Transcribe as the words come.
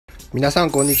皆さ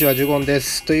んこんにちは、ジュゴンで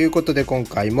す。ということで今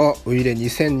回もウイイレ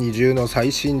2020の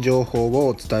最新情報を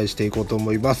お伝えしていこうと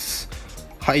思います。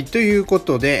はい、というこ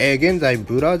とで、現在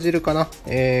ブラジルかな、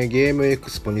ゲームエク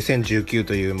スポ2019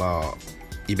という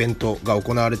イベントが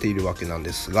行われているわけなん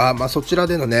ですが、そちら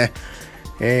でのね、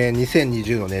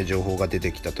2020のね情報が出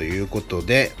てきたということ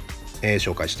で、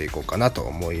紹介していこうかなと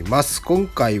思います。今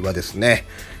回はですね、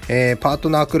パー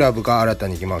トナークラブが新た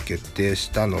に決定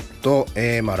したのと、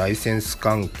ライセンス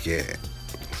関係、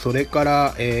それか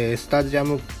ら、スタジア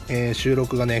ム、収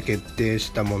録がね決定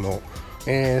したもの、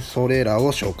それら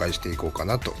を紹介していこうか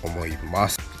なと思いま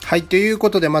す。はい、という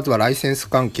ことでまずはライセンス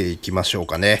関係いきましょう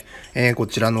かね。こ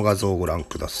ちらの画像をご覧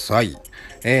ください。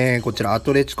こちらア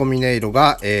トレチコミネイロ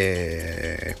が、パ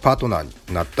ートナーに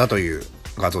なったという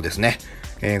画像ですね。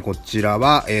こちら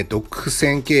は、独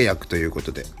占契約というこ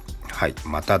とで、はい、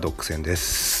また独占で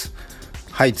す。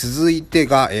はい、続いて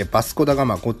が、バスコダガ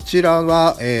マ。こちら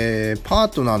は、パー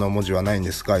トナーの文字はないん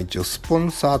ですが、一応スポ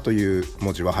ンサーという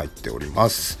文字は入っており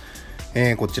ます。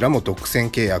こちらも独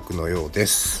占契約のようで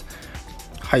す。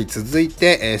はい、続い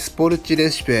て、スポルチ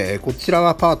レシペ。こちら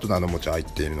はパートナーの文字入っ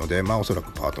ているので、おそら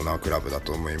くパートナークラブだ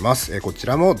と思います。こち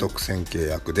らも独占契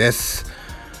約です。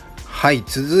はい、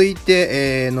続い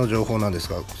て、の情報なんです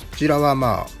が、こちら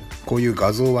はこういう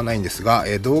画像はないんですが、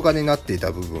動画になってい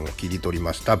た部分を切り取り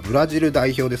ましたブラジル代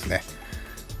表ですね。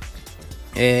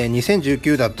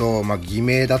2019だと、偽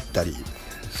名だったり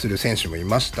する選手もい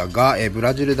ましたが、ブ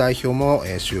ラジル代表も、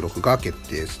収録が決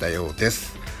定したようで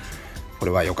す。こ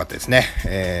れは良かったですね。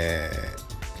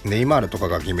ネイマールとか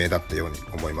が偽名だったように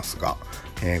思いますが、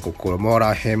ここ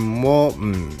ら辺も、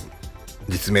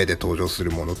実名で登場す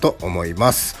るものと思い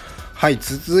ます。はい、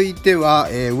続いては、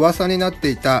噂になっ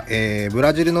ていた、ブ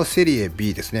ラジルのセリエ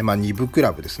B ですね、2部ク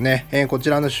ラブですね、こ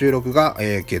ちらの収録が、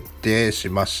決定し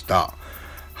ました。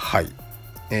はい、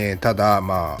ただ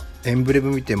エンブレ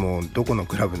ム見てもどこの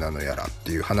クラブなのやらっ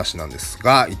ていう話なんです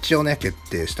が、一応ね決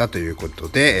定したということ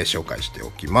で、紹介して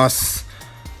おきます。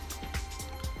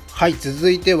はい、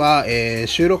続いては、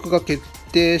収録が決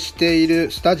定している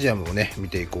スタジアムをね見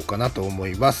ていこうかなと思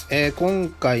います。今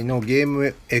回のゲー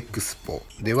ムエクスポ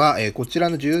では、こちら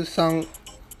の13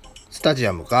スタジ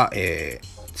アムが、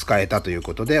使えたという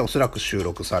ことで、おそらく収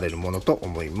録されるものと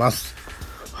思います。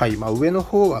はい、上の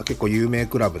方は結構有名ス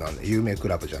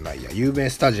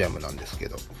タジアムなんですけ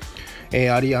ど、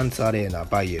アリアンツアレーナ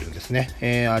バイエルンです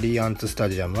ね、アリアンツスタ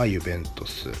ジアムはユベント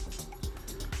ス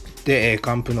で、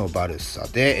カンプノーバルサ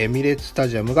で、エミレーツスタ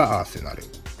ジアムがアーセナル、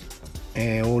オ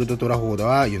ールドトラフォード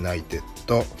はユナイテッ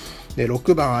ドで、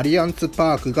6番アリアンツ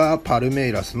パークがパルメ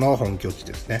イラスの本拠地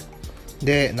ですね。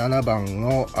で、7番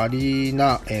のアリー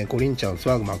ナ、コリンチャンス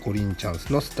は、コリンチャン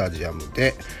スのスタジアム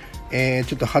で、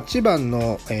ちょっと8番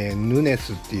の、ヌネ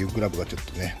スっていうクラブがちょっ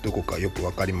とねどこかよく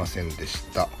分かりませんでし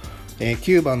た。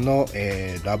9番の、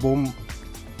ラボン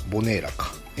ボネーラ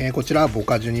か、こちらはボ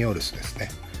カジュニオルスですね。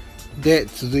で、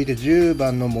続いて10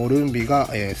番のモルンビが、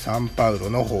サンパウロ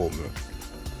のホーム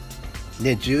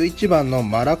で、11番の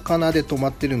マラカナで止ま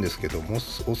ってるんですけども、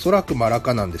おそらくマラ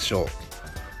カなんでしょ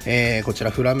う。こちら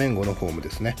フラメンゴのホーム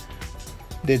ですね。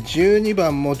で、12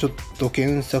番もちょっと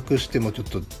検索してもちょっ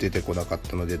と出てこなかっ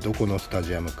たので、どこのスタ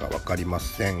ジアムか分かりま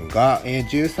せんが、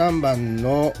13番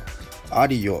のア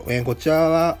リオ、こちら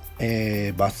は、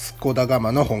バスコダガ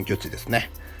マの本拠地です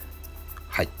ね。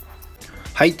はい、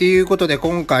はい、ということで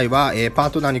今回は、パー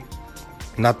トナーに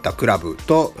なったクラブ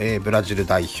と、ブラジル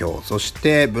代表、そし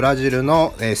てブラジル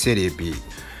の、セリエ B、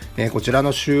こちら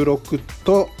の収録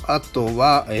と、あと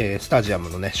は、スタジアム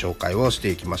のね紹介をして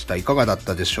いきました。いかがだっ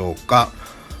たでしょうか。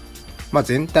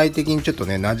全体的にちょっと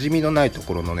ね馴染みのないと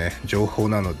ころのね情報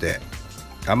なので、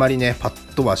あまりねパ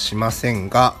ッとはしません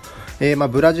が、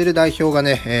ブラジル代表が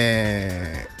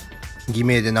ね、偽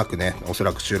名でなくねおそ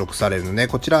らく収録されるので、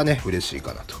こちらはね嬉しい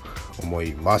かなと思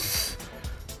います。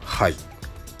はい、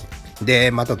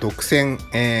で、また独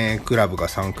占、クラブが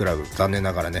3クラブ残念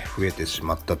ながらね増えてし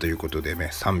まったということで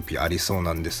ね、賛否ありそう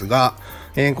なんですが、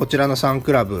こちらの3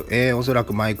クラブ、おそら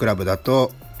くマイクラブだ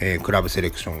と、クラブセ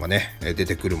レクションがね出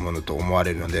てくるものと思わ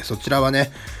れるので、そちらは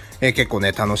ね、結構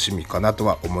ね楽しみかなと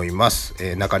は思います。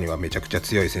中にはめちゃくちゃ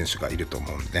強い選手がいると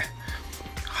思うんでね。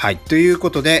はい、という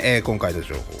ことで、今回の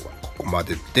情報はここま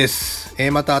でです。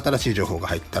また新しい情報が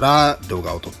入ったら動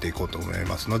画を撮っていこうと思い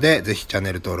ますので、ぜひチャン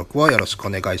ネル登録をよろしく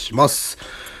お願いします。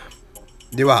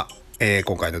では、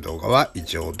今回の動画は以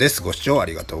上です。ご視聴あ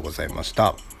りがとうございまし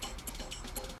た。